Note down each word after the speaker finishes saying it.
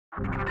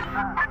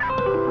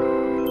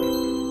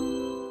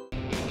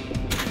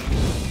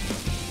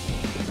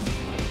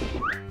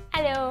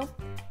Allô!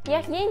 Il n'y a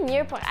rien de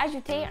mieux pour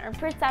ajouter un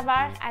peu de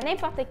saveur à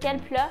n'importe quel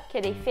plat que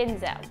des fines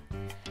herbes.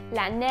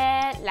 La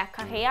nette, la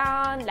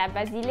coriandre, la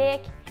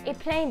basilic et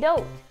plein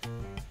d'autres.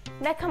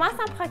 Mais comment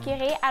s'en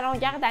procurer à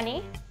longueur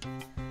d'année?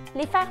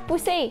 Les faire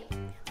pousser!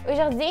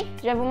 Aujourd'hui,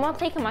 je vais vous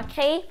montrer comment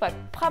créer votre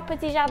propre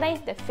petit jardin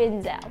de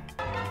fines herbes.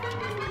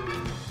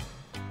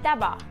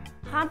 D'abord,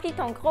 remplis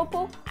ton gros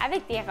pot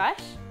avec des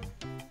roches.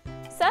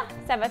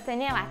 Ça va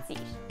tenir la tige,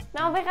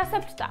 mais on verra ça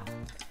plus tard.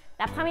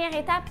 La première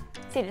étape,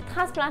 c'est de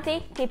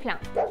transplanter tes plantes.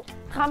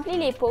 Remplis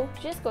les pots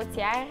jusqu'au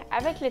tiers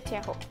avec le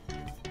terreau.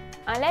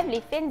 Enlève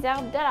les fines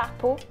herbes de leur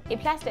pot et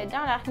place-les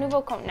dans leur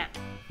nouveau contenant.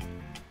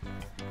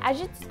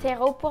 Ajoute du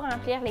terreau pour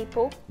remplir les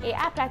pots et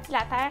aplatis la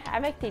terre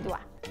avec tes doigts.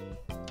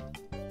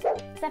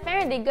 Ça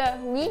fait un dégât,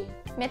 oui,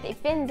 mais tes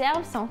fines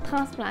herbes sont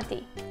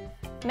transplantées.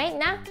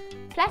 Maintenant,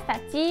 place ta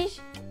tige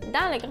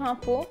dans le grand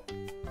pot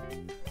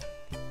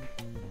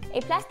et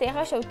place tes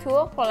roches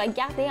autour pour le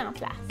garder en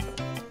place.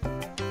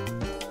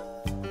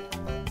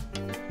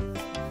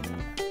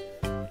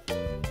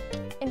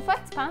 Une fois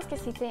que tu penses que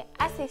c'était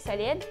assez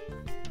solide,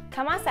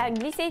 commence à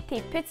glisser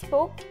tes petits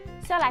pots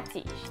sur la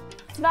tige.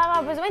 Tu vas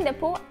avoir besoin de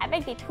pots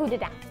avec des trous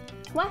dedans.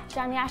 Moi,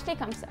 j'en ai acheté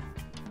comme ça.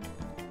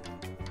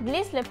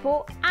 Glisse le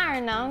pot à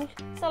un angle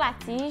sur la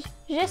tige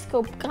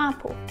jusqu'au grand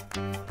pot.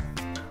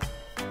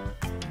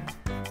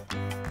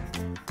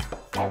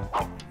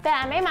 Fais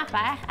la même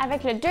affaire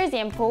avec le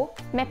deuxième pot,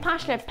 mais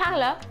penche-le par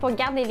là pour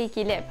garder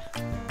l'équilibre.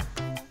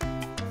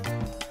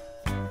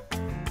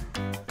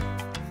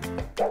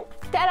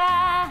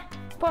 Tada!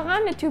 Pour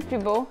rendre le tout plus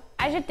beau,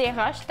 ajoute tes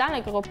roches dans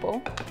le gros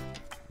pot.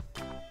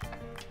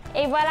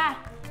 Et voilà,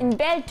 une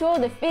belle tour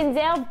de fines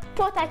herbes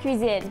pour ta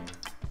cuisine.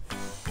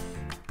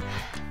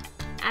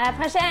 À la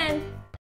prochaine!